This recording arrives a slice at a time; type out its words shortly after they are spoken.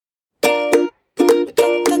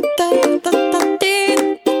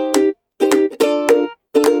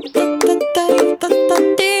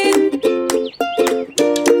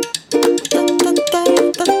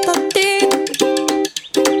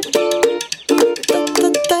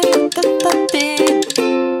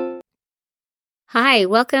Hi,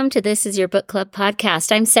 welcome to This Is Your Book Club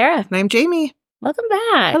podcast. I'm Sarah. And I'm Jayme. Welcome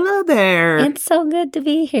back. Hello there. It's so good to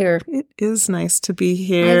be here. It is nice to be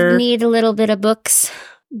here. I need a little bit of book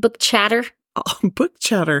chatter. Oh, book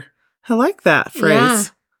chatter. I like that phrase. Yeah.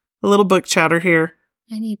 A little book chatter here.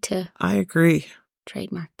 I need to I agree.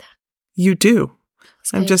 trademark that. You do.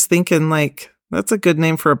 That's I'm good. just thinking that's a good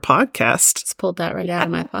name for a podcast. Just pulled that right out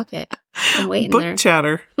of my pocket. I'm waiting book there.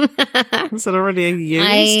 chatter. Is it already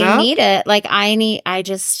used I up? need it. I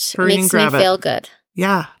just, Hurry and makes me grab it. feel good.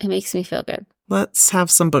 Yeah. It makes me feel good. Let's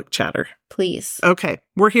have some book chatter. Please. Okay.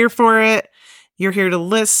 We're here for it. You're here to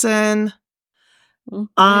listen. Mhm.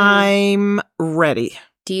 I'm ready.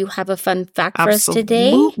 Do you have a fun fact for us today?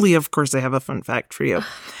 Absolutely. Of course, I have a fun fact for you. Always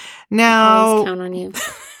Now, count on you.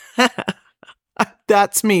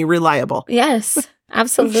 that's me, reliable. Yes,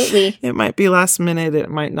 absolutely. It might be last minute. It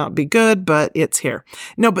might not be good, but it's here.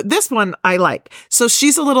 No, but this one I like. So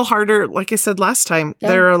she's a little harder. Like I said last time, Yeah.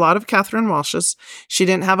 There are a lot of Catherine Walsh's. She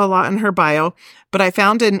didn't have a lot in her bio, but I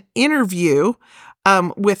found an interview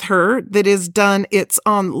with her that is done. It's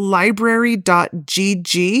on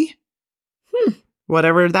library.gg.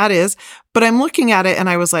 Whatever that is. But I'm looking at it and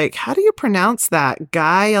I was like, how do you pronounce that?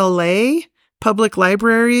 Guy Public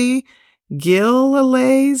Library?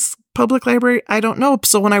 Gilles Public Library? I don't know.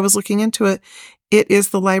 So when I was looking into it, it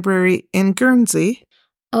is the library in Guernsey.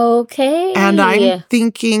 Okay. And I'm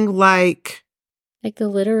thinking like the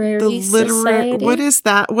literary society. what is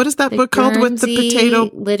that? What is that The book called with the Guernsey potato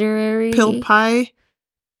literary pill pie?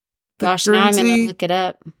 The Gosh, now I'm Guernsey going to look it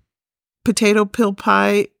up. potato pill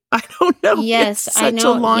pie. I don't know. Yes, it's I such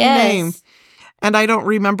know. a long Yes. name. And I don't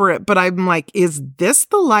remember it, but I'm like, is this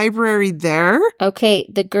the library there? Okay,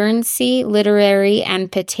 the Guernsey Literary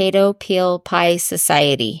and Potato Peel Pie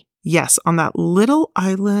Society. Yes, on that little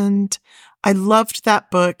island. I loved that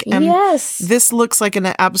book. And yes. this looks like an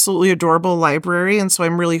absolutely adorable library. And so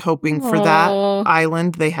I'm really hoping for that Aw.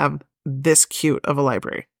 island, they have this cute of a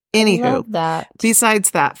library. I Anywho, love that. besides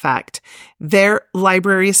that fact, their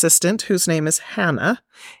library assistant, whose name is Hannah,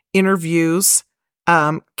 interviews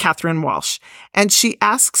Catherine Walsh. And she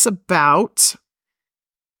asks about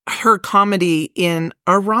her comedy in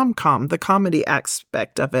a rom-com, the comedy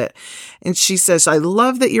aspect of it. And she says, I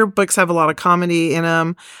love that your books have a lot of comedy in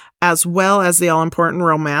them, as well as the all-important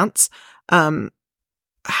romance.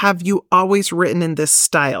 Have you always written in this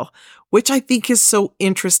style? Which I think is so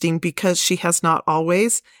interesting because she has not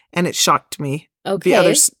always, and it shocked me.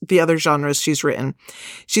 Okay. The other genres she's written.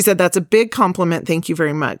 She said, that's a big compliment. Thank you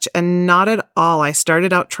very much. And not at all. I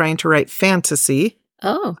started out trying to write fantasy.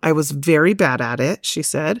 Oh. I was very bad at it, she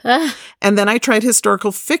said. Ah. And then I tried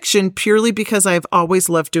historical fiction purely because I've always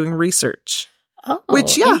loved doing research. Oh,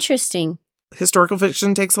 Which, yeah. Interesting. Historical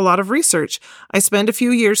fiction takes a lot of research. I spent a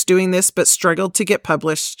few years doing this, but struggled to get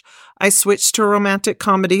published. I switched to romantic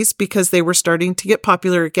comedies because they were starting to get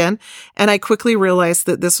popular again, and I quickly realized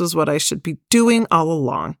that this was what I should be doing all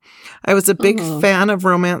along. I was a big fan of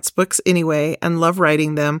romance books anyway, and love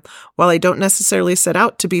writing them. While I don't necessarily set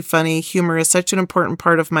out to be funny, humor is such an important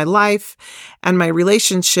part of my life and my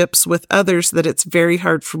relationships with others that it's very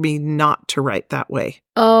hard for me not to write that way.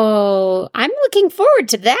 Oh, I'm looking forward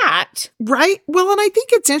to that. Right? Well, and I think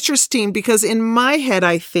it's interesting because in my head,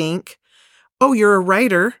 I think, oh, you're a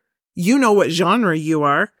writer. You know what genre you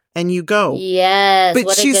are, and you go. Yes, But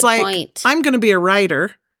what a she's good like, point. I'm going to be a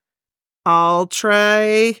writer. I'll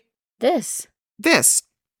try This. this.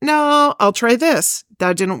 No, I'll try this.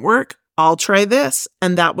 That didn't work. I'll try this.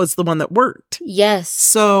 And that was the one that worked. Yes.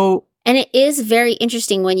 So, And it is very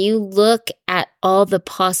interesting when you look at all the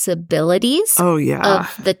possibilities oh yeah.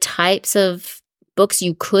 of the types of books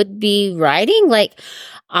you could be writing. Like,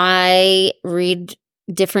 I read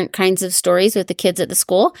different kinds of stories with the kids at the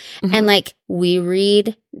school, Mhm. and like we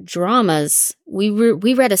read dramas. We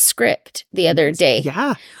read a script the other day.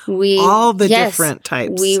 Yeah. We All the yes, different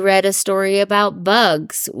types. We read a story about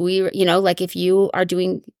bugs. Like if you are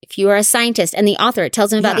a scientist and the author, it tells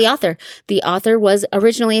them about Yeah. the author. The author was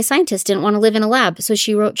originally a scientist, didn't want to live in a lab. So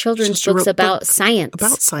she wrote children's She books wrote about science.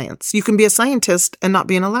 About science. You can be a scientist and not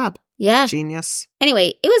be in a lab. Yeah. Genius.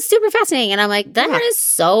 Anyway, it was super fascinating. And I'm like, there is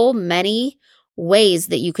so many ways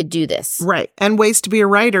that you could do this. Right. And ways to be a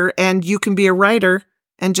writer. And you can be a writer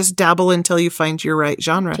and just dabble until you find your right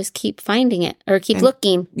genre. Just keep finding it or keep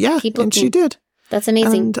looking. Yeah. Keep looking. And she did. That's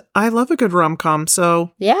amazing. And I love a good rom-com.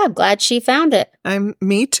 So yeah, I'm glad she found it.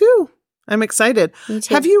 me too. I'm excited. Me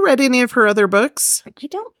too. Have you read any of her other books? I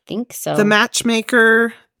don't think so. The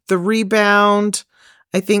Matchmaker, The Rebound.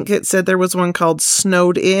 I think it said there was one called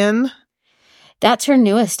Snowed In. That's her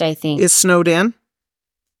newest, I think. Is Snowed In?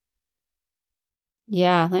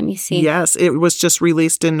 Yeah, let me see. Yes, it was just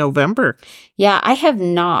released in November. Yeah, I have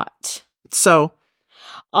not. So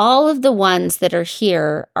all of the ones that are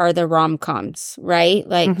here are the rom-coms, right?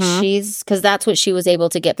 Like because that's what she was able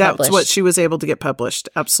to get published. That's what she was able to get published.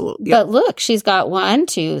 Absolutely. Yep. But look, she's got 1,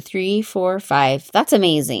 2, 3, 4, 5. That's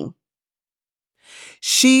amazing.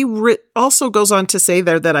 She also goes on to say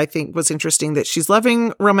there that I think was interesting that she's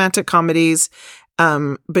loving romantic comedies,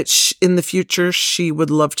 but in the future, she would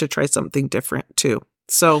love to try something different too.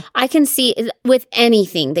 So I can see with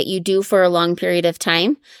anything that you do for a long period of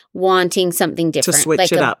time, wanting something different. To switch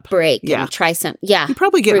like it a up. break Yeah. and try some. Yeah. You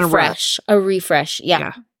probably get a refresh.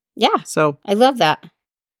 Yeah. Yeah. So I love that.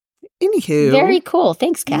 Anywho. Very cool.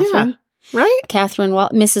 Thanks, Catherine. Yeah.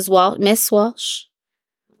 Right? Miss Walsh.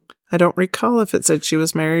 I don't recall if it said she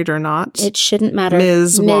was married or not. It shouldn't matter.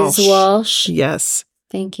 Ms. Walsh. Ms. Walsh. Yes.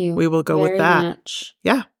 Thank you. We will go with that. Much.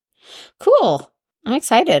 Yeah. Cool. I'm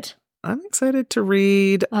excited. I'm excited to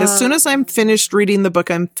read. As soon as I'm finished reading the book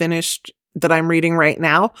that I'm reading right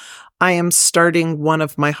now, I am starting one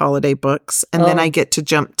of my holiday books. And then I get to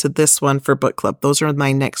jump to this one for book club. Those are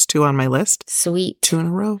my next 2 on my list. Sweet. 2 in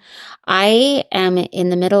a row. I am in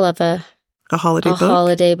the middle of a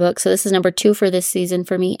holiday book. So this is number 2 for this season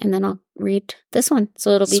for me. And then I'll read this one. So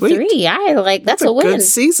it'll be Sweet. 3. That's a win. Good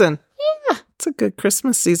season. Yeah. It's a good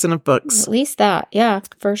Christmas season of books. At least that. Yeah,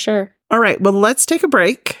 for sure. All right. Well, let's take a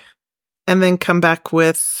break and then come back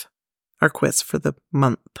with our quiz for the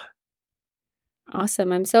month.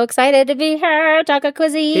 Awesome. I'm so excited to be here. Talk a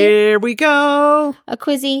quizzy. Here we go. A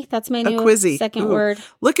quizzy. That's my new quizzy. second Ooh. word.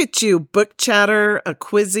 Look at you. Book chatter, a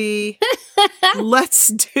quizzy. Let's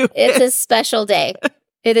do it. It's a special day.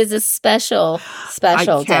 It is a special day.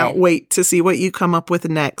 I can't wait to see what you come up with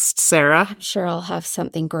next, Sarah. I'm sure I'll have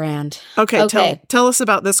something grand. Okay. Tell us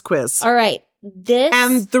about this quiz. All right.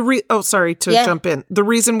 And jump in. The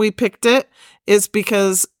reason we picked it is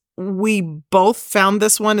because we both found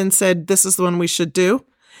this one and said, this is the one we should do.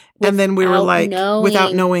 And then we were like,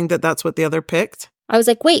 without knowing that that's what the other picked. I was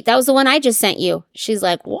like, wait, that was the one I just sent you. She's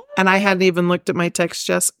like, what? And I hadn't even looked at my text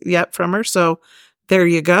just yet from her. So there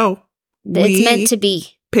you go. It's meant to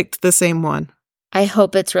be. Picked the same one. I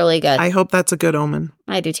hope it's really good. I hope that's a good omen.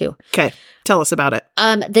 I do too. Okay. Tell us about it.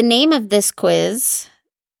 The name of this quiz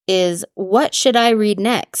is What Should I Read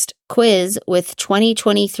Next? Quiz with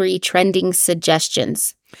 2023 trending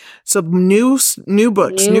suggestions. So new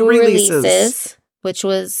books, new releases, which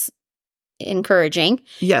was encouraging.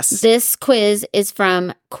 Yes. This quiz is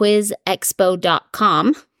from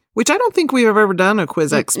quizexpo.com. Which I don't think we've ever done a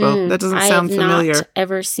quiz expo. That doesn't sound familiar. I have not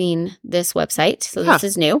ever seen this website, so this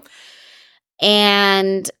is new.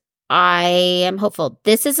 And I am hopeful.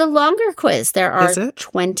 This is a longer quiz. There are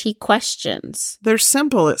 20 questions. They're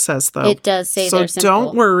simple, it says, though. It does say they're simple. So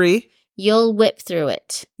don't worry. You'll whip through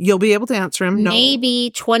it. You'll be able to answer them.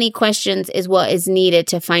 Maybe 20 questions is what is needed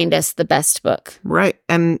to find us the best book. Right.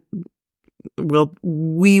 And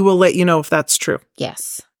we will let you know if that's true.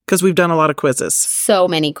 Yes. Because we've done a lot of quizzes. So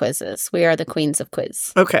many quizzes. We are the queens of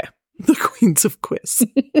quiz. Okay. The queens of quiz.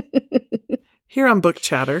 Here on Book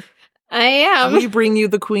Chatter. I am. We bring you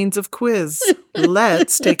the queens of quiz.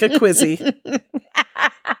 Let's take a quizzy.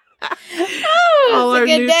 All our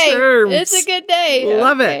new terms. It's a good day.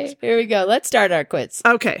 Love it. Here we go. Let's start our quiz.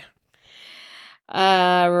 Okay.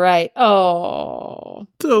 Right. Oh.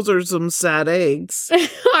 Those are some sad eggs.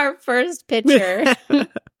 Our first picture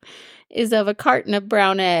is of a carton of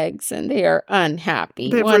brown eggs, and they are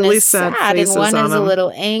unhappy. They have one really is sad sad and one is a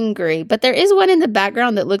little angry. But there is one in the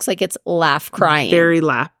background that looks like it's laugh crying. Very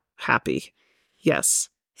happy. Yes.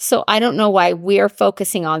 So I don't know why we're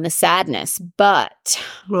focusing on the sadness, but...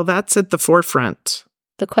 Well, that's at the forefront.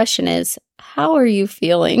 The question is, how are you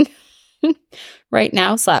feeling? Right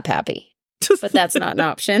now, slap happy. But that's not an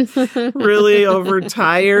option. Really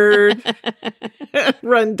overtired.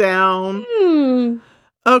 Run down.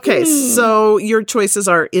 Okay, so your choices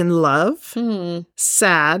are in love,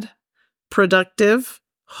 sad, productive,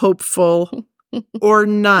 hopeful, or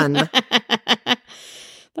none.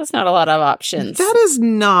 That's not a lot of options. That is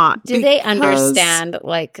not. Do they understand,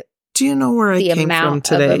 do you know where I came from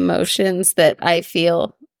today? The amount of emotions that I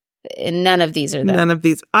feel? And none of these are them. None of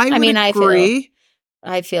these. I agree.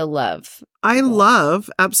 I feel love. I love,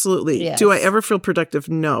 absolutely. Yes. Do I ever feel productive?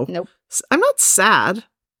 No. Nope. I'm not sad.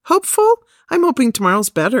 Hopeful? I'm hoping tomorrow's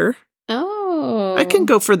better. Oh. I can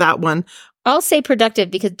go for that one. I'll say productive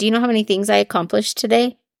because do you know how many things I accomplished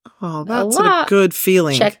today? Oh, that's a good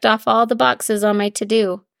feeling. Checked off all the boxes on my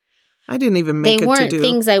to-do. I didn't even make a to-do. They weren't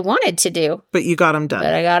things I wanted to do. But you got them done.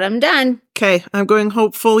 But I got them done. Okay, I'm going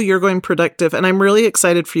hopeful, you're going productive, and I'm really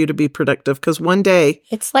excited for you to be productive because one day...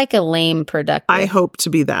 It's like a lame productive. I hope to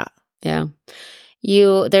be that. Yeah.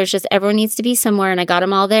 There's just, everyone needs to be somewhere, and I got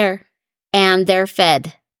them all there. And they're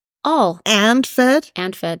fed. All. And fed?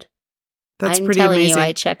 And fed. That's I'm pretty telling amazing. you,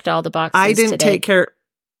 I checked all the boxes I didn't today. take care...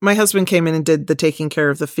 My husband came in and did the taking care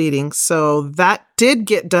of the feeding, so that did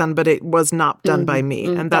get done, but it was not done by me,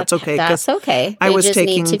 and that's okay. That's okay. I was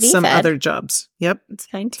taking some other jobs. Yep. It's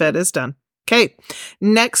fine too. Fed is done. Okay.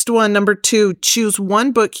 Next one, number 2. Choose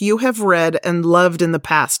one book you have read and loved in the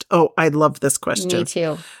past. Oh, I love this question. Me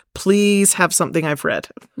too. Please have something I've read.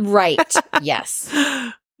 Right. Yes.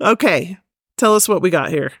 Okay. Tell us what we got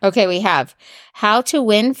here. Okay, we have How to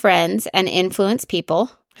Win Friends and Influence People.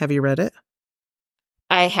 Have you read it?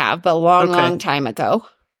 I have, but long time ago.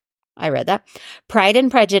 I read that. Pride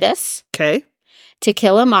and Prejudice. Okay. To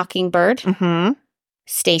Kill a Mockingbird. Mm-hmm.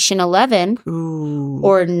 Station 11. Ooh.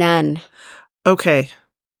 Or None. Okay.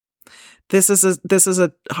 This is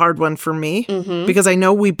a hard one for me because I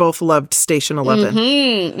know we both loved Station 11.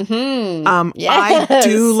 Yes. I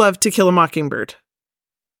do love To Kill a Mockingbird.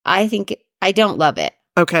 I don't love it.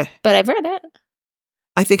 Okay. But I've read it.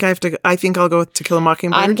 I think I'll go with To Kill a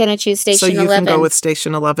Mockingbird. I'm going to choose Station 11. So you can go with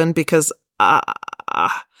Station 11 because I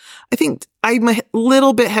think I'm a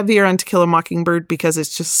little bit heavier on To Kill a Mockingbird because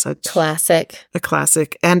it's just such a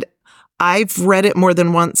classic. And I've read it more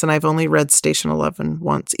than once and I've only read Station 11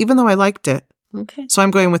 once, even though I liked it. Okay. So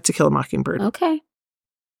I'm going with To Kill a Mockingbird. Okay.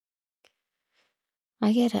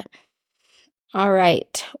 I get it. All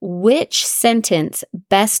right. Which sentence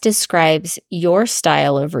best describes your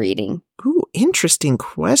style of reading? Ooh, interesting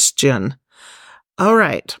question. All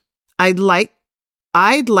right. I'd like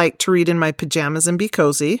to read in my pajamas and be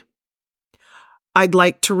cozy. I'd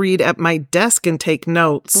like to read at my desk and take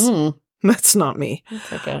notes. That's not me.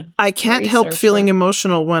 That's okay. I can't help feeling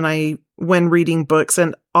emotional when reading books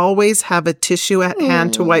and always have a tissue at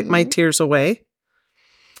hand to wipe my tears away.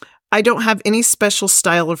 I don't have any special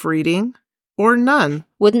style of reading. Or none.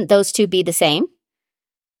 Wouldn't those two be the same?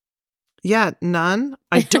 Yeah, none.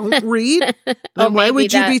 I don't read. Then why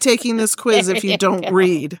would you be taking this quiz if you don't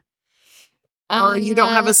read? Or you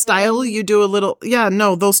don't have a style, you do a little... Yeah,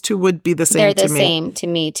 no, those two would be the same to me. They're the same to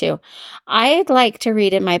me, too. I'd like to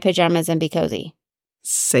read in my pajamas and be cozy.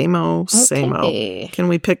 Same-o, same-o. Can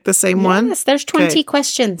we pick the same one? Yes, there's 20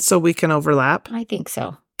 questions. So we can overlap? I think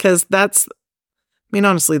so. Because that's... I mean,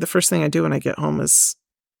 honestly, the first thing I do when I get home is...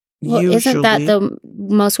 Well, isn't that the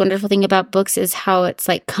most wonderful thing about books is how it's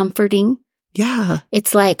like comforting? Yeah.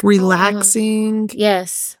 It's like relaxing.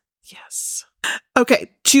 Yes. Yes.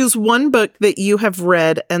 Okay. Choose one book that you have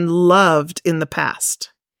read and loved in the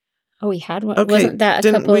past. Oh, we had one. Okay. Wasn't that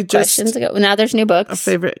a couple of questions ago? Now there's new books. A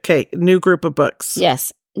favorite. Okay. New group of books.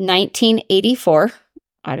 Yes. 1984.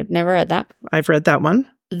 I've never read that. I've read that one.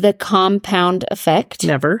 The Compound Effect.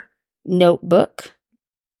 Never. Notebook.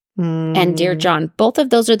 And Dear John. Both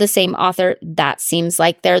of those are the same author. That seems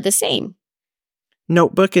like they're the same.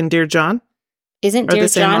 Notebook and Dear John? Isn't Dear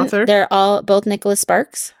John? Author? They're both Nicholas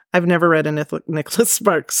Sparks. I've never read a Nicholas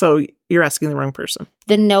Sparks, so you're asking the wrong person.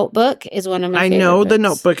 The Notebook is one of my favorite know books. The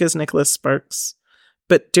Notebook is Nicholas Sparks.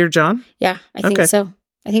 But Dear John? Yeah, I think so.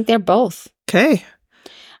 I think they're both. Okay.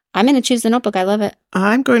 I'm going to choose The Notebook. I love it.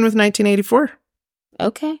 I'm going with 1984.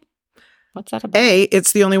 Okay. What's that about?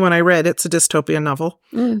 It's the only one I read. It's a dystopian novel.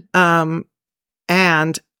 And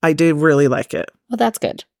I did really like it. Well, that's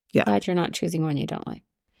good. Yeah. Glad you're not choosing one you don't like.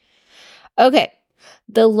 Okay.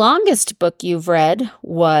 The longest book you've read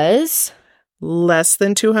was? Less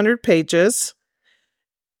than 200 pages,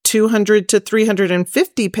 200 to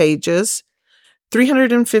 350 pages,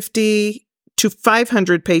 350 to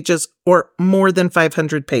 500 pages, or more than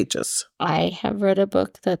 500 pages. I have read a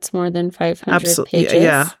book that's more than 500 pages.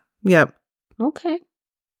 Yeah. Yep. Okay.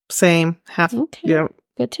 Same. Okay. Yep.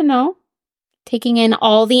 Good to know. Taking in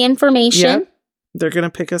all the information. Yep. They're going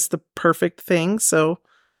to pick us the perfect thing. So.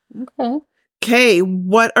 Okay.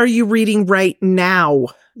 What are you reading right now?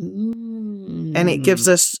 And it gives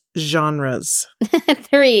us genres.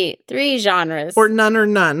 Three genres. Or none or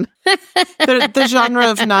none. the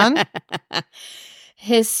genre of none.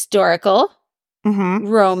 Historical.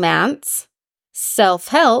 Romance.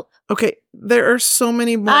 Self-help. Okay, there are so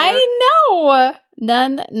many more. I know.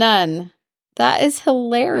 None. That is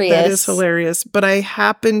hilarious. But I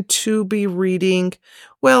happen to be reading,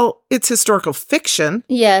 well, it's historical fiction.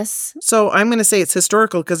 Yes. So I'm going to say it's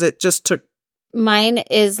historical because it just took Mine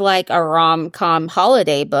is like a rom-com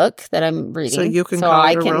holiday book that I'm reading. So you can call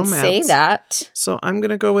it a romance. Say that. So I'm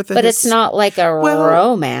going to go with it. But it's not like a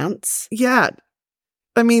romance. Yeah.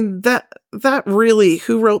 I mean, that really,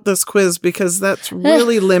 who wrote this quiz? Because that's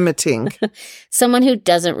really limiting. Someone who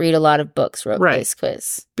doesn't read a lot of books wrote this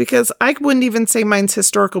quiz. Because I wouldn't even say mine's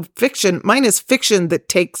historical fiction. Mine is fiction that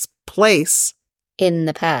takes place in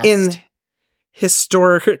the past. In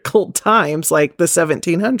historical times, like the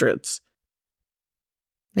 1700s.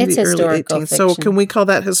 It's historical fiction. So can we call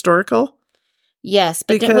that historical? Yes,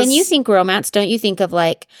 but when you think romance, don't you think of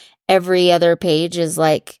like every other page is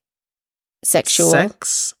like sexual?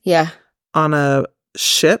 Sex? Yeah. On a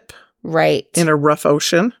ship? Right. In a rough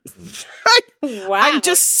ocean? Wow. I'm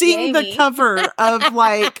just seeing the cover of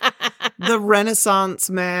like the Renaissance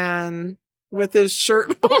man with his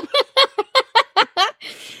shirt on.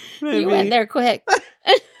 You went there quick.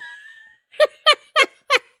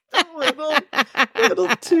 a little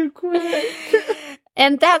too quick.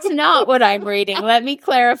 And that's not what I'm reading. Let me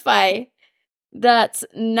clarify. That's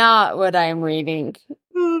not what I'm reading.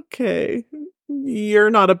 Okay.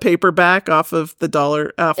 You're not a paperback off of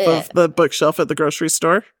the bookshelf at the grocery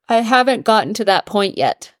store? I haven't gotten to that point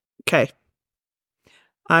yet. Okay.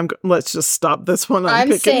 Let's just stop this one. I'm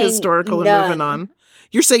picking historical and moving on.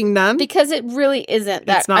 You're saying none? Because it really isn't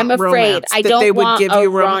that. It's not I'm afraid. romance, I don't want a raunchy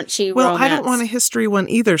romance. Well, I don't want a history one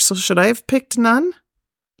either, so should I have picked none?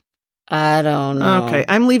 I don't know. Okay,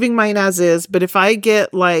 I'm leaving mine as is, but if I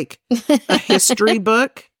get like a history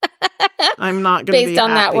book, I'm not going to be based on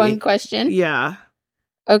happy. That one question? Yeah.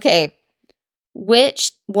 Okay.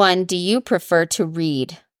 Which one do you prefer to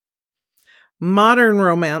read? Modern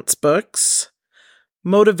romance books,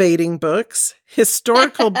 motivating books,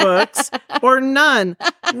 historical books, or none.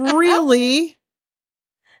 Really?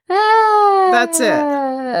 That's it.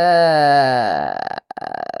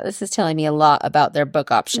 This is telling me a lot about their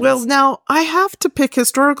book options. Well, now I have to pick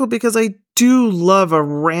historical because I do love a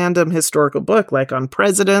random historical book, like on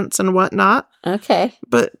presidents and whatnot. Okay.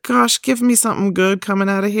 But gosh, give me something good coming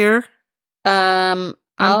out of here. I'm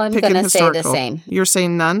going to say the same. You're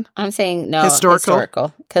saying none? I'm saying no.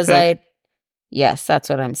 Historical. Because yes, that's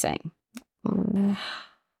what I'm saying.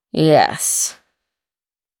 Yes.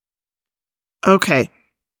 Okay.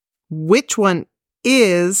 Which one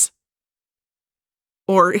is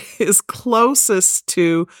or is closest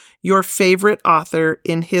to your favorite author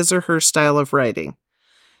in his or her style of writing?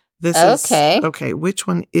 Okay. Which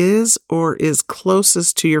one is or is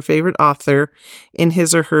closest to your favorite author in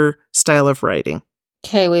his or her style of writing?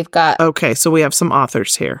 Okay, we've got... Okay, so we have some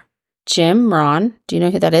authors here. Jim Rohn. Do you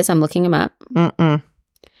know who that is? I'm looking him up.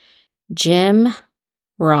 Jim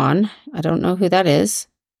Rohn. I don't know who that is.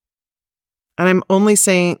 And I'm only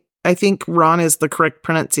saying... I think Ron is the correct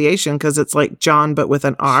pronunciation because it's like John, but with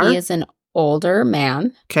an R. He is an older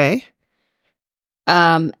man. Okay.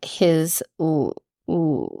 His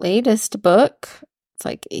latest book, it's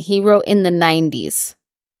like he wrote in the 90s.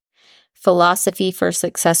 Philosophy for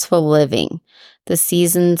Successful Living, The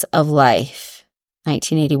Seasons of Life,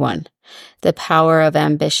 1981. The Power of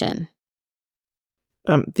Ambition.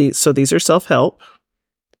 So these are self-help.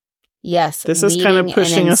 Yes. This is kind of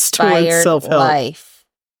pushing us towards self-help. Life.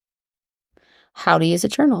 How to use a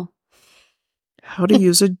journal. How to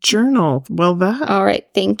use a journal. Well, that... All right.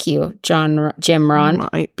 Thank you, Jim Rohn.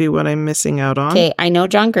 Might be what I'm missing out on. Okay. I know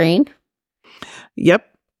John Green. Yep.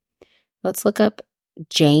 Let's look up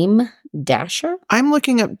Jayme Dasher. I'm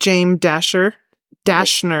looking up Jayme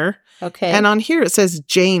Dashner. Okay. And on here it says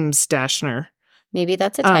James Dashner. Maybe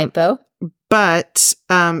that's a typo. But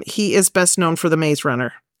he is best known for The Maze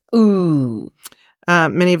Runner. Ooh.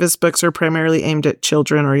 Many of his books are primarily aimed at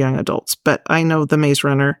children or young adults, but I know The Maze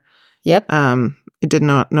Runner. Yep. I did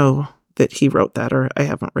not know that he wrote that, or I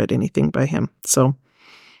haven't read anything by him. So,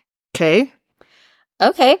 okay.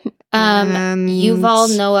 Okay.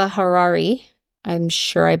 Yuval Noah Harari. I'm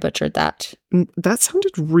sure I butchered that. That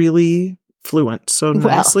sounded really fluent. So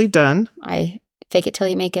nicely done. I fake it till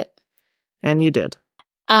you make it. And you did.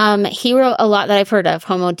 He wrote a lot that I've heard of.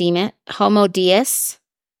 Homo Deus.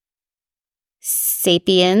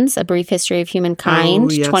 Sapiens, A Brief History of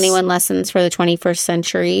Humankind, 21 Lessons for the 21st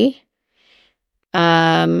Century. He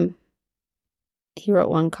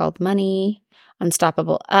wrote one called Money,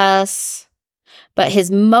 Unstoppable Us. But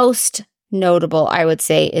his most notable, I would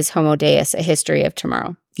say, is Homo Deus, A History of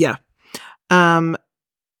Tomorrow. Yeah.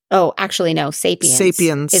 Actually, no.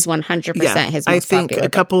 Sapiens is 100% his most I think popular.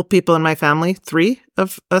 A couple people in my family, 3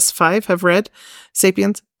 of us 5, have read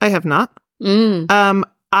Sapiens. I have not.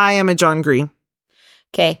 I am a John Green.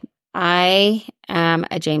 Okay. I am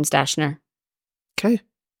a James Dashner. Okay.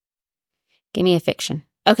 Give me a fiction.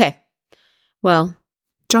 Okay. Well,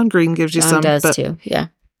 John Green gives you John some, does but too. Yeah.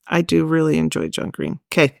 I do really enjoy John Green.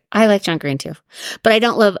 Okay. I like John Green too. But I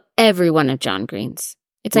don't love every one of John Green's.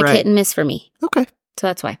 It's like Right. hit and miss for me. Okay. So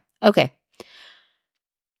that's why. Okay.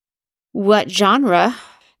 What genre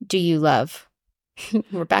do you love?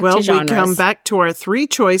 We're back to genres. We come back to our 3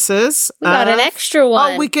 choices. We got an extra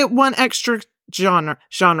one. Oh, we get one extra genre.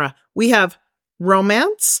 We have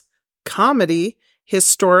romance, comedy,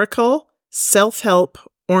 historical, self-help,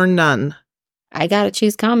 or none. I got to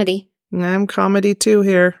choose comedy. I'm comedy too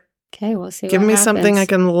here. Okay, we'll see. Give me something I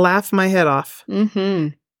can laugh my head off.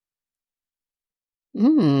 I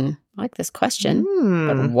like this question.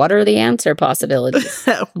 But what are the answer possibilities?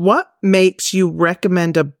 What makes you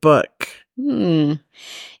recommend a book?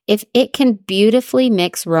 If it can beautifully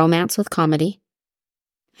mix romance with comedy.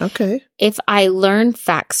 Okay. If I learn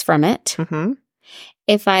facts from it.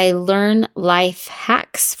 If I learn life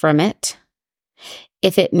hacks from it.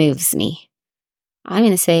 If it moves me. I'm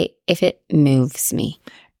going to say if it moves me.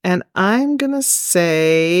 And I'm going to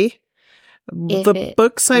say if the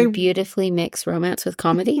books I beautifully mix romance with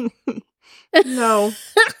comedy. No.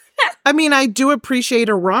 I mean, I do appreciate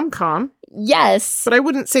a rom-com. Yes. But I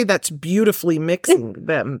wouldn't say that's beautifully mixing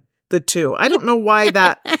them, the two. I don't know why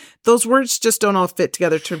those words just don't all fit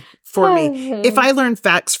together for me. If I learn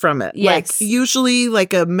facts from it, yes. Like usually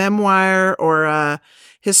like a memoir or a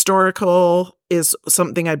historical is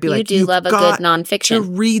something I'd be like, you do love a good nonfiction. To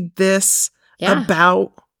read this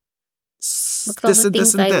about this and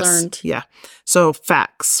this and this. Learned. Yeah. So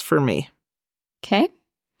facts for me. Okay.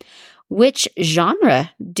 Which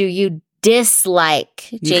genre do you dislike,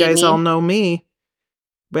 Jayme? You guys all know me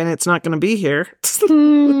when it's not going to be here.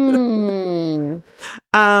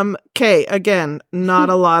 Okay, again, not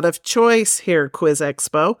a lot of choice here, Quiz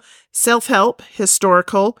Expo. Self-help,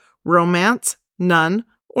 historical, romance, none,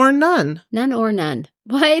 or none. None or none.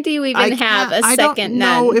 Why do you even have a second none?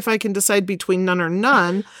 I don't know if I can decide between none or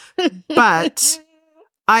none, but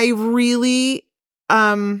I really...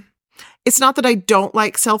 it's not that I don't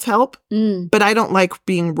like self-help, but I don't like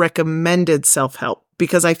being recommended self-help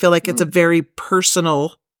because I feel like it's a very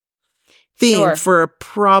personal thing for a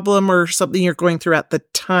problem or something you're going through at the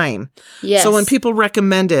time. Yes. So when people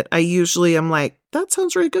recommend it, I usually am like, that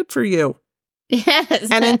sounds really good for you. Yes.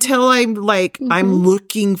 And until I'm like, I'm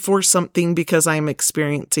looking for something because I'm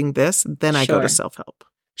experiencing this, then I go to self-help.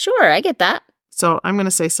 Sure, I get that. So I'm going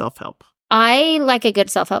to say self-help. I like a good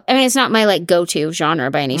self-help. I mean, it's not my like go-to genre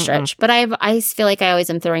by any stretch, but I feel like I always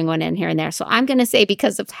am throwing one in here and there. So I'm going to say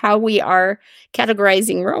because of how we are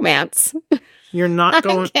categorizing romance. You're not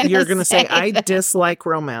going, you're going to say, I dislike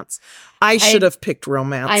romance. I should have picked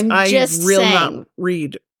romance. I will not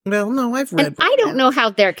read. Well, no, I've read. I don't know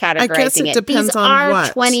how they're categorizing it. I guess it depends These on are what.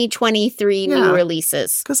 2023 new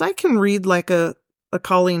releases. Because I can read like a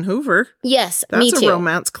Colleen Hoover. Yes, that's me too. That's a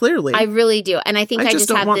romance, clearly. I really do. And I think I just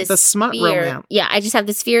don't have want this the smut fear. romance. Yeah, I just have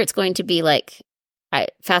this fear it's going to be like,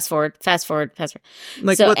 fast forward. Like so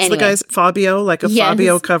what's the guy's Fabio? Like a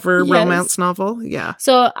Fabio cover romance novel? Yeah.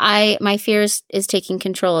 So my fear is taking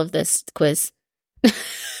control of this quiz.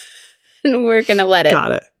 And we're going to let it.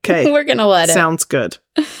 Got it. Okay. We're going to let it. Sounds good.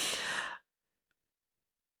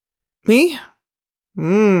 Me?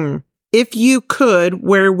 If you could,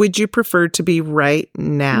 where would you prefer to be right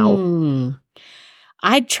now?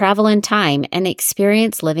 I'd travel in time and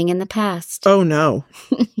experience living in the past. Oh, no.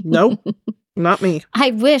 Nope. Not me.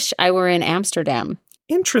 I wish I were in Amsterdam.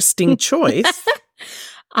 Interesting choice.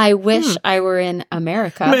 I wish I were in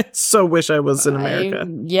America. I so wish I was in America.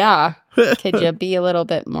 Yeah. Could you be a little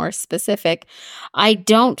bit more specific? I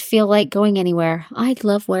don't feel like going anywhere. I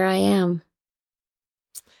love where I am.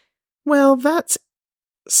 Well, that's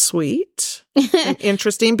sweet and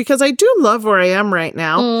interesting because I do love where I am right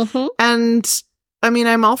now. And I mean,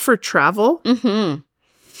 I'm all for travel.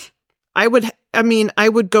 I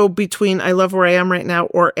would go between I love where I am right now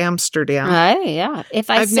or Amsterdam. Yeah. If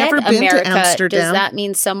I've said never been America, to Amsterdam. Does that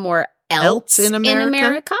mean somewhere else in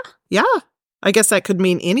America? Yeah. I guess that could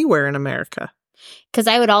mean anywhere in America. Because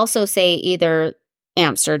I would also say either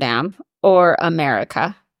Amsterdam or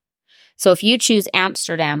America. So if you choose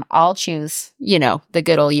Amsterdam, I'll choose, the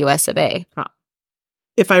good old US of A.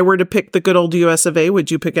 If I were to pick the good old US of A,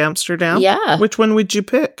 would you pick Amsterdam? Yeah. Which one would you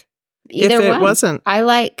pick? Either if it one. Wasn't. I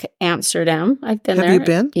like Amsterdam. I've been there. Have you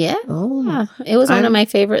been? Yeah. Oh. Yeah. It was one of my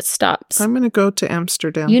favorite stops. I'm going to go to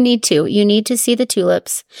Amsterdam. You need to. You need to see the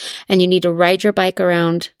tulips and you need to ride your bike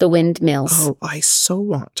around the windmills. Oh, I so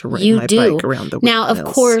want to ride my bike around the windmills. Now, of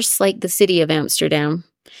course, like the city of Amsterdam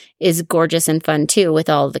is gorgeous and fun too with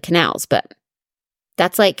all the canals, but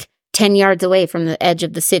that's like 10 yards away from the edge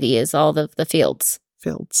of the city is all the fields.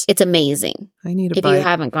 Fields. It's amazing. I need to If buy you it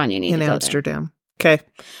haven't gone, you need in to go Amsterdam. Okay.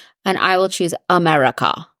 there. And I will choose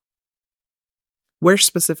America. Where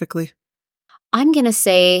specifically? I'm going to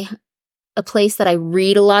say a place that I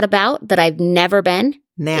read a lot about that I've never been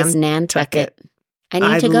is Nantucket. I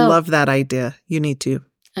need to go. I love that idea. You need to.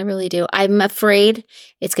 I really do. I'm afraid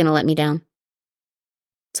it's going to let me down.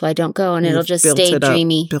 So I don't go and it'll just stay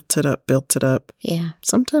dreamy. Built it up. Yeah.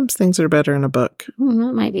 Sometimes things are better in a book.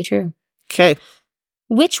 That might be true. Okay.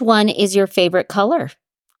 Which one is your favorite color?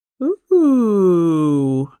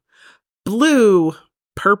 Ooh. Blue,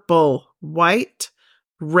 purple, white,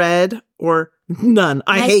 red, or none.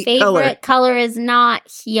 I hate color. My favorite color is not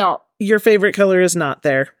here. Your favorite color is not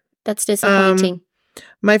there. That's disappointing.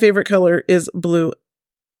 My favorite color is blue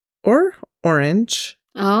or orange.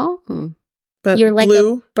 Oh. But you're like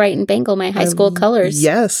blue, a Bright and Bengal, my high school colors.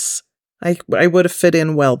 Yes. I would have fit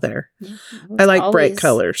in well there. Yeah, I like bright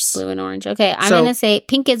colors. Blue and orange. Okay, I'm going to say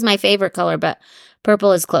pink is my favorite color, but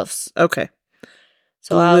purple is close. Okay.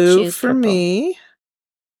 So I'll choose for purple. Me.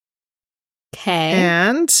 Okay.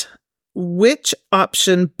 And which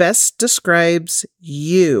option best describes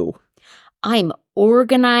you? I'm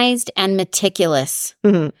organized and meticulous.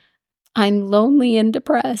 Mm-hmm. I'm lonely and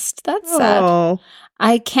depressed. That's sad.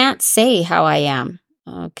 I can't say how I am.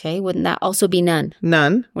 Okay, wouldn't that also be none?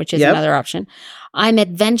 None. Which is another option. I'm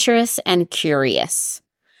adventurous and curious.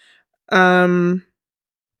 I'm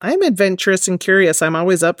adventurous and curious. I'm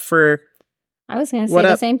always up for... I was going to say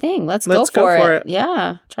the same thing. Let's go for it.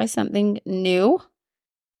 Yeah, try something new.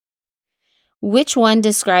 Which one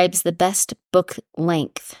describes the best book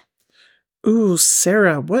length? Ooh,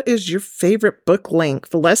 Sarah, what is your favorite book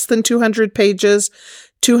length? Less than 200 pages,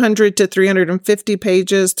 200 to 350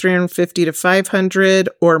 pages, 350 to 500,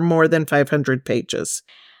 or more than 500 pages?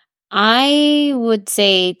 I would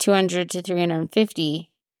say 200 to 350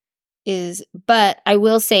 but I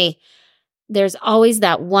will say there's always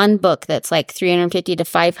that one book that's like 350 to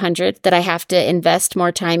 500 that I have to invest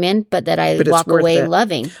more time in, but that I walk away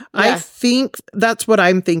loving. Yeah. I think that's what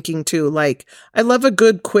I'm thinking too. Like, I love a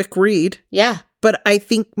good quick read. Yeah. But I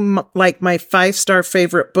think like my 5-star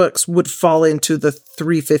favorite books would fall into the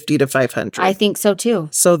 350 to 500. I think so too.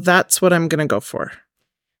 So that's what I'm going to go for.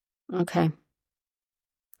 Okay.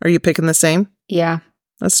 Are you picking the same? Yeah.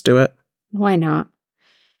 Let's do it. Why not?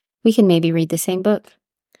 We can maybe read the same book.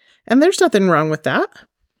 And there's nothing wrong with that.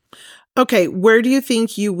 Okay, where do you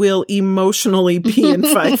think you will emotionally be in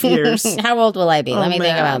 5 years? How old will I be? Let me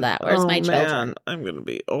think about that. Where's my children? Man, I'm going to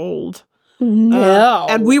be old. No.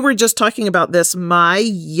 And we were just talking about this. My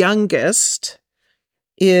youngest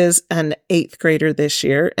is an 8th grader this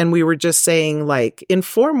year. And we were just saying, like, in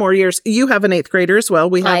 4 more years, you have an 8th grader as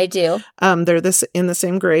well. I do. They're in the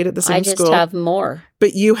same grade at the same school. I just have more.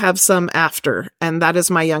 But you have some after. And that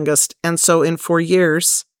is my youngest. And so in 4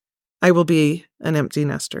 years, I will be an empty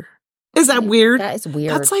nester. Is that weird? That is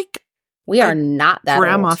weird. That's like we are not that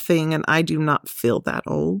grandma old. thing, and I do not feel that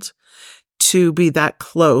old to be that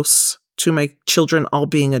close to my children all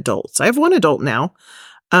being adults. I have one adult now,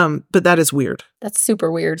 but that is weird. That's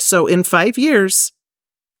super weird. So in 5 years,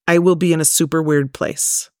 I will be in a super weird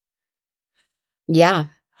place. Yeah.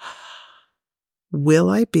 Will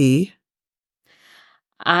I be?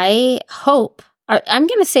 I hope. I'm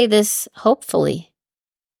going to say this hopefully.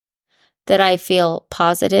 That I feel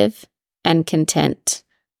positive and content.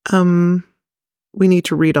 We need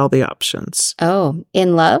to read all the options. Oh,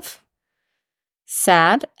 in love,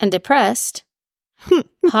 sad and depressed,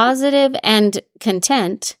 positive and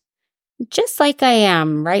content, just like I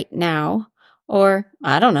am right now, or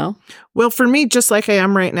I don't know. Well, for me, just like I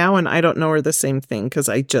am right now, and I don't know are the same thing because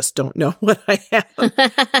I just don't know what I am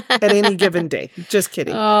at any given day. Just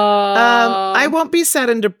kidding. Oh. I won't be sad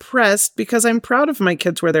and depressed because I'm proud of my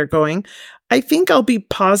kids where they're going. I think I'll be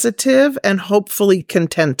positive and hopefully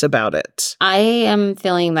content about it. I am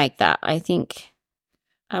feeling like that. I think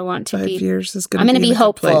I want to 5 be. years is going I'm going to be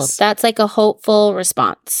hopeful. Place. That's like a hopeful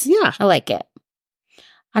response. Yeah. I like it.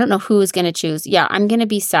 I don't know who is going to choose. Yeah, I'm going to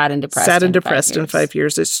be sad and depressed. Sad and depressed in 5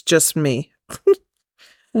 years. It's just me.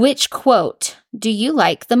 Which quote do you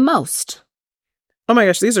like the most? Oh my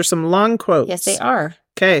gosh, these are some long quotes. Yes, they are.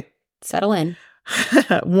 Okay. Settle in.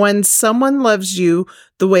 When someone loves you,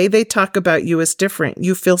 the way they talk about you is different.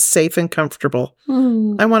 You feel safe and comfortable.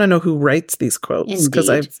 I want to know who writes these quotes because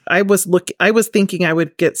I was thinking I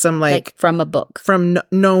would get some like from a book, from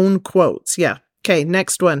known quotes. Yeah. Okay,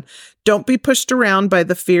 next one. Don't be pushed around by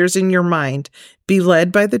the fears in your mind. Be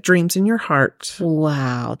led by the dreams in your heart.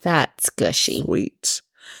 Wow, that's gushy. Sweet.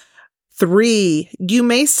 3. You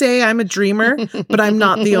may say I'm a dreamer, but I'm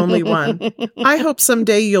not the only one. I hope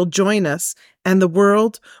someday you'll join us and the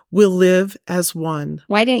world will live as one.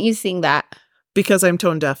 Why didn't you sing that? Because I'm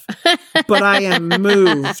tone deaf. But I am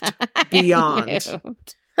moved beyond.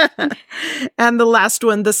 And the last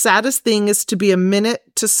one, the saddest thing is to be a minute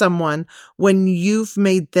to someone when you've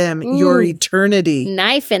made them your eternity.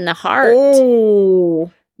 Knife in the heart.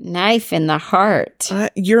 Oh. Knife in the heart.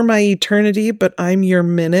 You're my eternity, but I'm your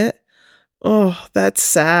minute. Oh, that's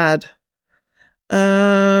sad.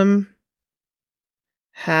 Has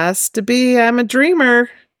to be I'm a dreamer.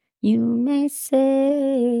 You may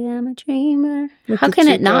say I'm a dreamer. How can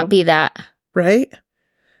it not be that? Right?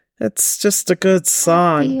 It's just a good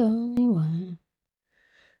song. The only one.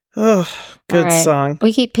 Oh, good song.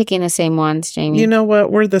 We keep picking the same ones, Jayme. You know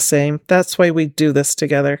what? We're the same. That's why we do this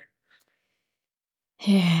together.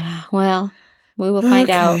 Yeah, well, we will find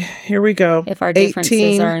out. Here we go. If our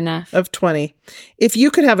differences are enough. Of 20. If you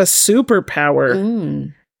could have a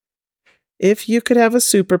superpower, if you could have a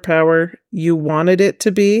superpower you wanted it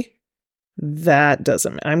to be, that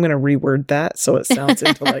doesn't. I'm going to reword that so it sounds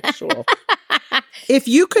intellectual. If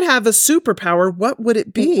you could have a superpower, what would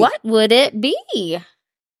it be? What would it be?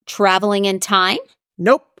 Traveling in time?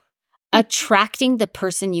 Nope. Attracting the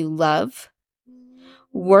person you love?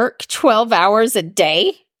 Work 12 hours a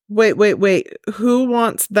day? Wait. Who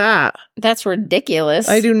wants that? That's ridiculous.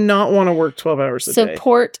 I do not want to work 12 hours a day.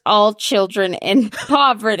 Support all children in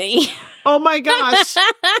poverty. Oh my gosh.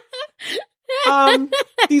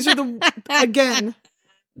 These are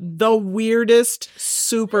the weirdest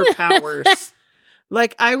superpowers.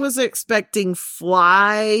 Like I was expecting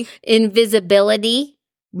fly, invisibility,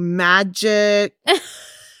 magic,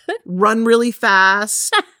 run really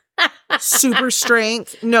fast, super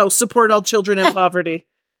strength. No, support all children in poverty.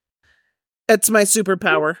 It's my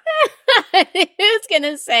superpower. Who's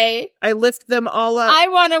gonna say? I lift them all up. I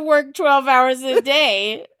want to work 12 hours a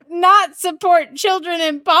day, not support children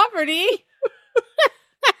in poverty.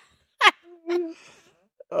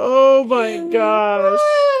 Oh my gosh.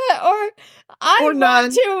 Or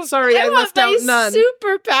none. Sorry, I left out none.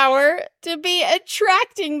 Superpower to be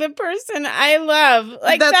attracting the person I love.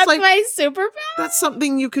 That's my superpower. That's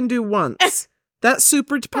something you can do once. That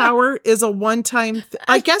superpower is a one-time.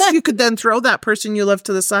 I guess you could then throw that person you love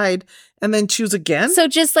to the side and then choose again. So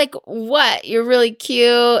just what? You're really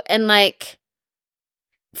cute and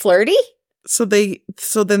flirty? So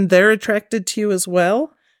then they're attracted to you as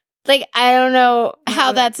well? I don't know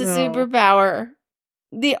how that's a superpower.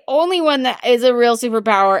 The only one that is a real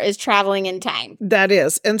superpower is traveling in time. That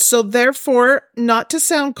is. And so therefore, not to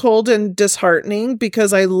sound cold and disheartening,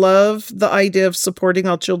 because I love the idea of supporting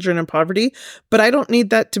all children in poverty, but I don't need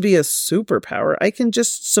that to be a superpower. I can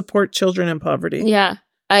just support children in poverty. Yeah,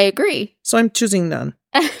 I agree. So I'm choosing none.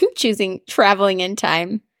 I'm choosing traveling in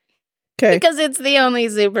time. Okay. Because it's the only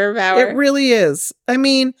superpower. It really is. I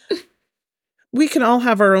mean, we can all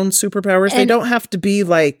have our own superpowers. They don't have to be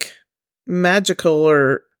magical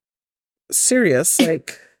or serious,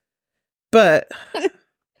 but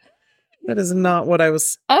that is not what I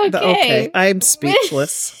was. Okay. I'm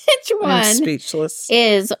speechless. Which one? I'm speechless.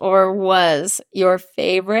 Is or was your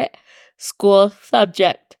favorite school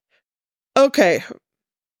subject? Okay.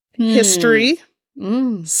 History,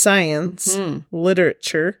 science,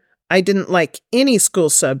 literature. I didn't like any school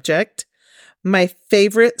subject. My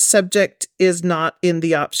favorite subject is not in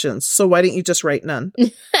the options. So why didn't you just write none?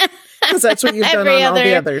 Because that's what you've done on all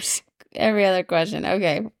the others. Every other question.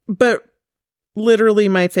 Okay. But literally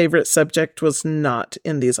my favorite subject was not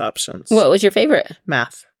in these options. What was your favorite?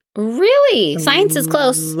 Math. Really? Science is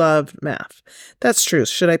close. Loved math. That's true.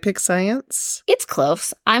 Should I pick science? It's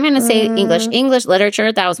close. I'm going to say English. English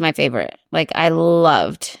literature, that was my favorite. I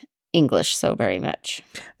loved English so very much.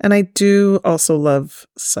 And I do also love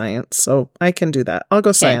science, so I can do that. I'll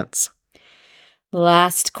go science.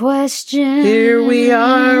 Last question. Here we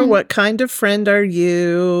are. What kind of friend are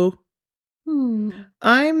you?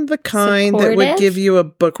 I'm the kind that would give you a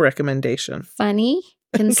book recommendation. Funny,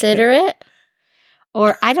 considerate,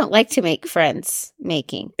 or I don't like to make friends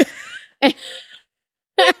making.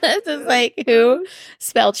 This is who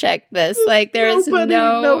spell check this? There's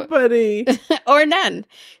nobody or none.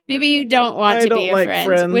 Maybe you don't want to be a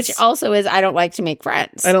friend, which also is I don't like to make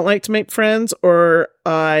friends. I don't like to make friends, or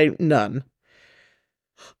none.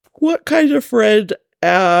 What kind of friend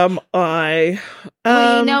am I?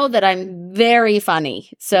 Well, you know that I'm very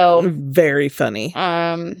funny, so very funny.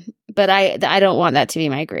 But I don't want that to be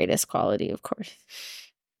my greatest quality, of course.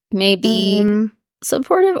 Maybe.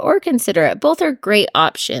 Supportive or considerate. Both are great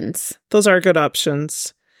options. Those are good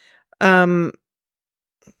options. I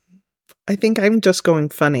think I'm just going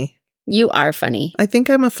funny. You are funny. I think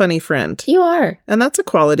I'm a funny friend. You are. And that's a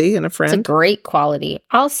quality in a friend. It's a great quality.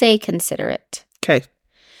 I'll say considerate. Okay.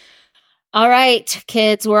 All right,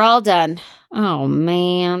 kids, we're all done. Oh,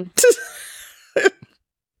 man.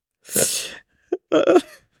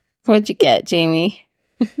 What'd you get, Jayme?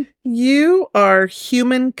 You are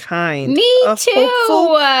Humankind. Me a too.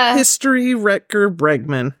 Hopeful history, Rutger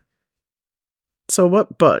Bregman. So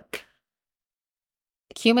what book?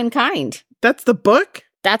 Humankind. That's the book?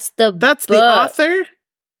 That's the the author?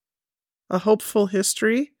 A Hopeful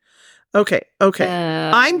History? Okay.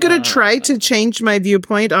 I'm going to try to change my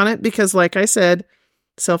viewpoint on it because, like I said,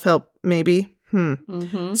 self-help, maybe.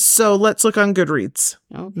 Mm-hmm. So let's look on Goodreads.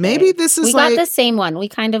 Okay. Maybe this is we got the same one. We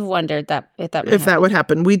kind of wondered that if that would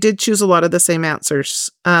happen. We did choose a lot of the same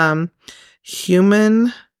answers.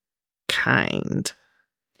 Humankind.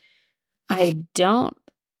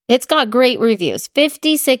 It's got great reviews.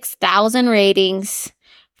 56,000 ratings,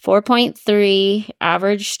 4.3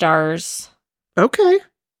 average stars. Okay.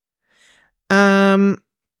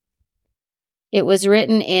 It was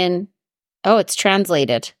written in, it's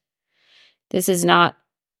translated. This is not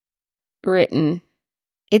written.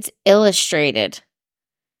 It's illustrated.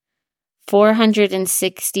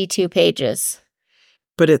 462 pages.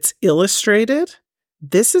 But it's illustrated?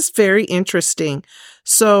 This is very interesting.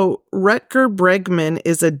 So, Rutger Bregman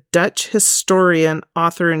is a Dutch historian,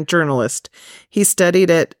 author, and journalist. He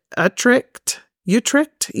studied at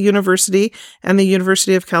Utrecht University and the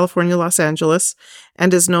University of California, Los Angeles,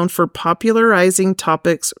 and is known for popularizing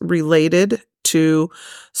topics related to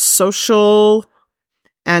social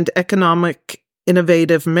and economic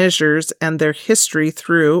innovative measures and their history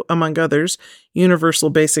through, among others, universal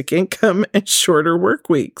basic income and shorter work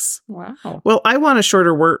weeks. Wow. Well, I want a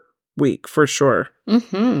shorter work week for sure.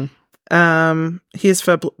 Mm-hmm. He has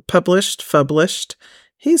published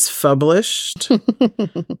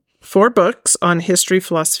 4 books on history,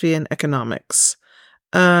 philosophy, and economics.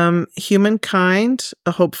 Humankind,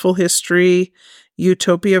 A Hopeful History,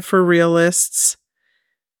 Utopia for Realists,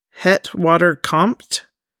 Het Water Kommt.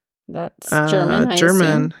 That's German.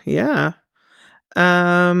 German, yeah.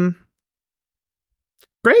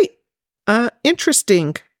 Great.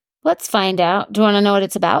 Interesting. Let's find out. Do you want to know what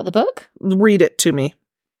it's about, the book? Read it to me.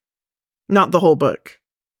 Not the whole book.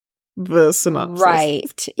 The synopsis.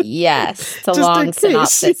 Right. Yes. It's a long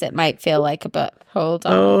synopsis. It might feel like a book. Hold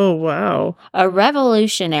on. Oh, wow. A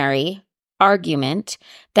revolutionary argument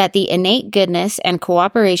that the innate goodness and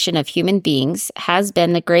cooperation of human beings has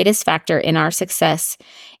been the greatest factor in our success.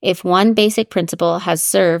 If one basic principle has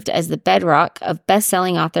served as the bedrock of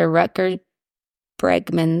best-selling author Rutger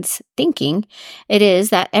Bregman's thinking, it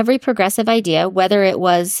is that every progressive idea, whether it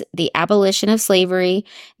was the abolition of slavery,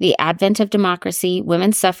 the advent of democracy,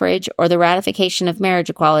 women's suffrage, or the ratification of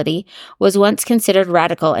marriage equality, was once considered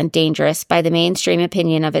radical and dangerous by the mainstream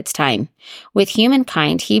opinion of its time. With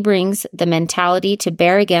Humankind, he brings the mentality to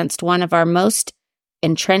bear against one of our most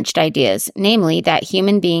entrenched ideas, namely that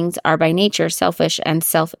human beings are by nature selfish and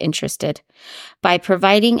self-interested. By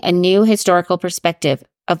providing a new historical perspective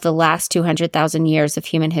of the last 200,000 years of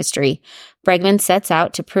human history, Bregman sets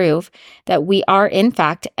out to prove that we are in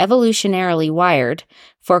fact evolutionarily wired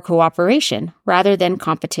for cooperation rather than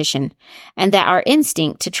competition, and that our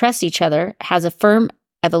instinct to trust each other has a firm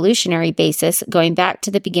evolutionary basis going back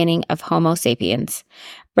to the beginning of Homo sapiens.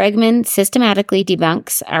 Bregman systematically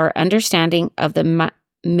debunks our understanding of the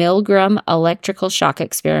Milgram electrical shock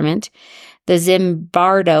experiment, the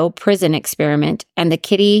Zimbardo prison experiment, and the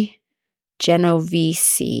Kitty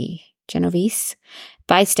Genovese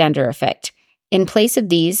bystander effect. In place of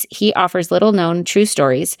these, he offers little-known true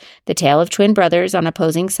stories, the tale of twin brothers on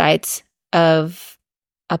opposing sides of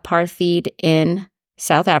apartheid in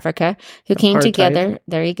South Africa, who came together.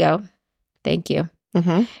 There you go. Thank you.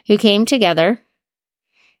 Mm-hmm. Who came together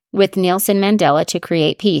with Nelson Mandela to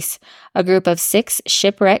create peace, a group of 6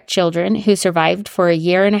 shipwrecked children who survived for a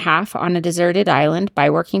year and a half on a deserted island by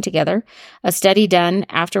working together, a study done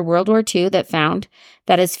after World War II that found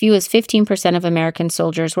that as few as 15% of American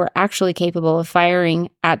soldiers were actually capable of firing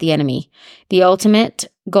at the enemy. The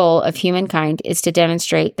ultimate goal of Humankind is to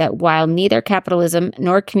demonstrate that while neither capitalism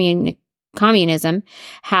nor communism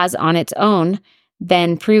has on its own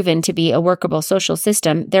been proven to be a workable social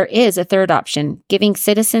system, there is a third option, giving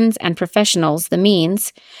citizens and professionals the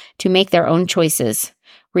means to make their own choices.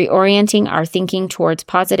 Reorienting our thinking towards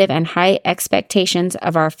positive and high expectations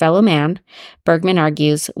of our fellow man, Bregman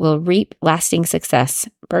argues, will reap lasting success.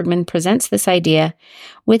 Bregman presents this idea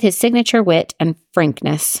with his signature wit and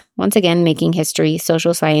frankness, once again making history,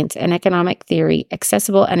 social science, and economic theory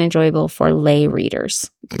accessible and enjoyable for lay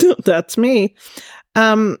readers. That's me.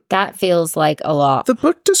 That feels like a lot. The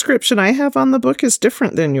book description I have on the book is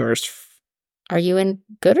different than yours. Are you in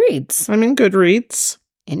Goodreads? I'm in Goodreads.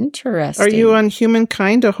 Interesting. Are you on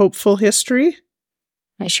Humankind, A Hopeful History?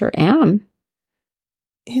 I sure am.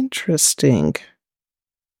 Interesting.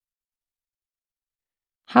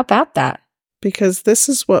 How about that? Because this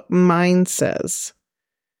is what mine says.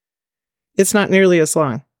 It's not nearly as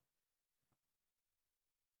long.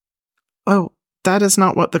 Oh, that is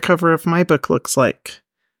not what the cover of my book looks like.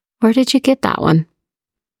 Where did you get that one?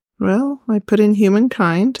 Well, I put in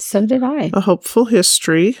Humankind, So did I. A Hopeful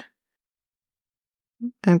History,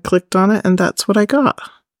 and clicked on it, and that's what I got.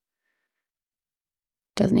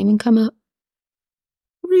 Doesn't even come up.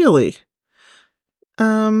 Really? Do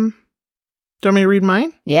you want me to read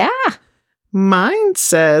mine? Yeah. Mine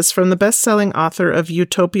says, from the best-selling author of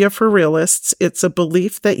Utopia for Realists, it's a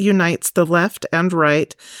belief that unites the left and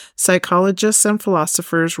right, psychologists and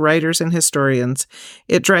philosophers, writers and historians.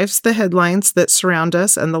 It drives the headlines that surround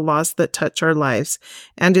us and the laws that touch our lives,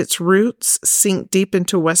 and its roots sink deep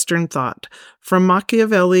into Western thought. From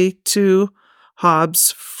Machiavelli to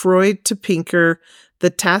Hobbes, Freud to Pinker, the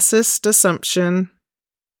tacit assumption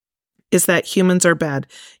is that humans are bad.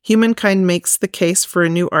 Humankind makes the case for a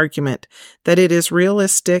new argument, that it is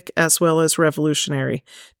realistic as well as revolutionary,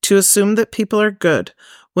 to assume that people are good.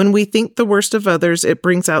 When we think the worst of others, it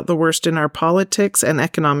brings out the worst in our politics and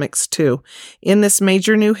economics too. In this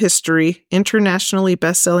major new history, internationally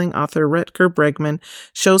best-selling author Rutger Bregman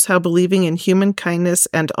shows how believing in human kindness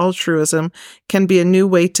and altruism can be a new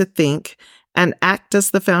way to think and act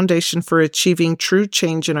as the foundation for achieving true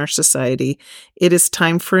change in our society. It is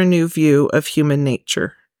time for a new view of human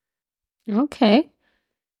nature. Okay.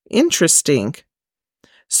 Interesting.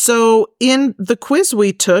 So in the quiz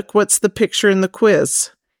we took, what's the picture in the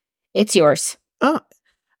quiz? It's yours. Oh,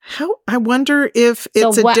 I wonder if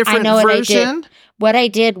it's a different version. What I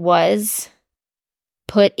did was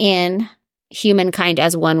put in humankind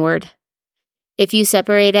as one word. If you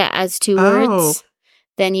separate it as two words,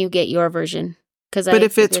 then you get your version. But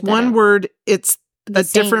if it's one word, it's a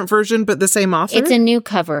different version, but the same author? It's a new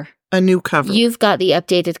cover. A new cover. You've got the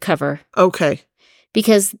updated cover. Okay.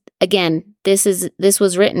 Because, again, this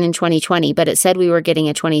was written in 2020, but it said we were getting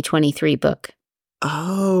a 2023 book.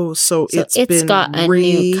 Oh, so it's got a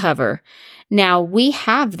new cover. Now, we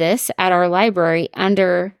have this at our library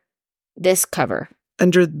under this cover.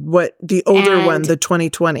 Under what? The older one, the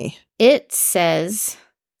 2020. It says...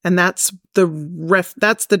 And that's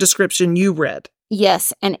the description you read.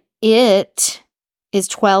 Yes, and it is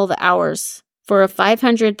 12 hours. For a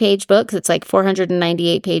 500-page book, it's like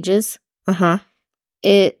 498 pages. Uh-huh.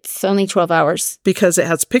 It's only 12 hours. Because it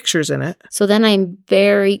has pictures in it. So then I'm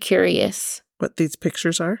very curious. What these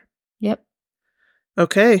pictures are? Yep.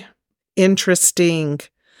 Okay. Interesting.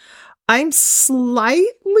 I'm slightly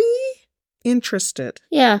interested.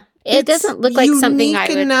 Yeah. It doesn't look like something I would...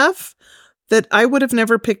 unique enough that I would have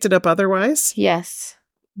never picked it up otherwise. Yes.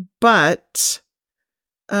 But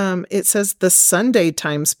it says the Sunday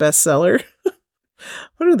Times bestseller.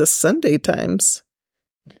 What are the Sunday Times?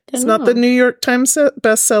 It's not the New York Times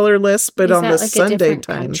bestseller list, but on the Sunday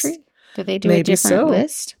Times. Country? Do they do a different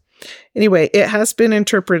list? Anyway, it has been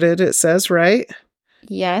interpreted, it says, right?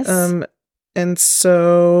 Yes. And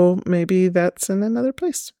so maybe that's in another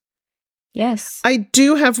place. Yes. I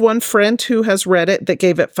do have one friend who has read it that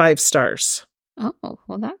gave it 5 stars. Oh,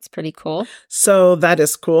 well, that's pretty cool. So that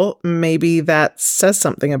is cool. Maybe that says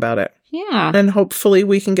something about it. Yeah. And hopefully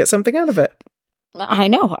we can get something out of it. I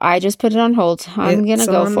know. I just put it on hold. I'm going to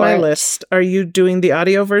go for it. It's on my list. Are you doing the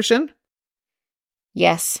audio version?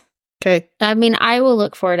 Yes. Okay. I mean, I will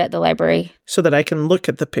look for it at the library. So that I can look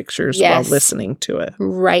at the pictures while listening to it.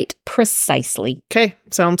 Right. Precisely. Okay.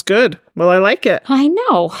 Sounds good. Well, I like it. I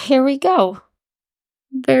know. Here we go.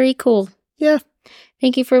 Very cool. Yeah.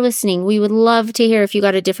 Thank you for listening. We would love to hear if you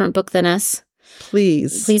got a different book than us.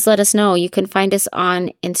 Please let us know. You can find us on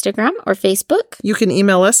Instagram or Facebook. You can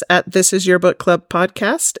email us at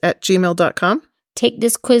thisisyourbookclubpodcast@gmail.com. Take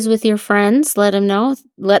this quiz with your friends. Let them know.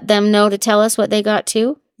 Let them know to tell us what they got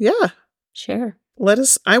too. Yeah. Sure.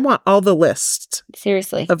 I want all the lists.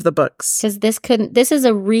 Seriously. Of the books. Because this is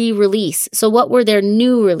a re-release. So what were their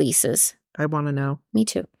new releases? I want to know. Me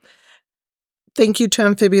too. Thank you to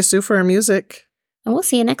Amphibia Sue for our music. And we'll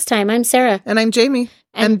see you next time. I'm Sarah. And I'm Jayme.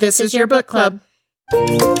 And this is your book club.